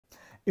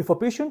If a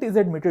patient is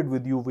admitted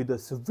with you with a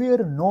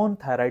severe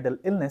non-thyroidal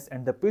illness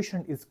and the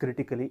patient is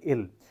critically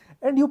ill,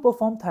 and you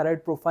perform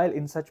thyroid profile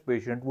in such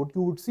patient, what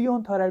you would see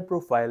on thyroid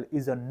profile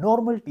is a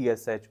normal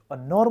TSH, a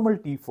normal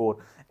T4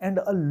 and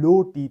a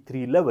low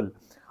T3 level.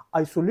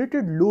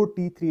 Isolated low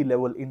T3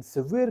 level in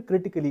severe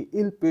critically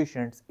ill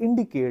patients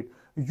indicate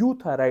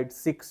euthyroid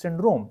sick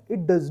syndrome.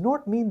 It does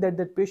not mean that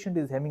that patient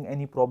is having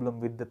any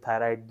problem with the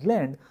thyroid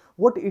gland.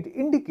 What it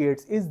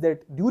indicates is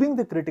that during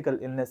the critical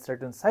illness,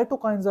 certain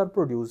cytokines are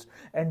produced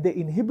and they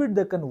inhibit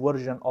the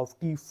conversion of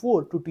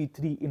T4 to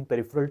T3 in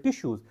peripheral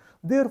tissues.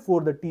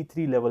 Therefore, the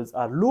T3 levels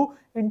are low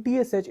and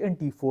TSH and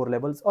T4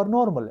 levels are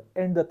normal,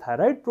 and the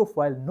thyroid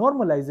profile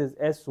normalizes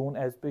as soon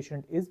as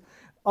patient is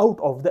out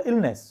of the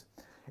illness.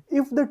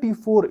 If the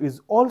T4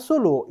 is also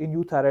low in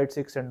euthyroid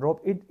sick syndrome,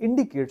 it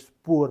indicates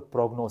poor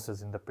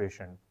prognosis in the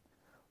patient.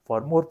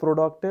 For more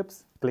Prodoc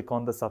tips, click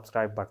on the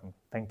subscribe button.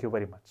 Thank you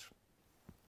very much.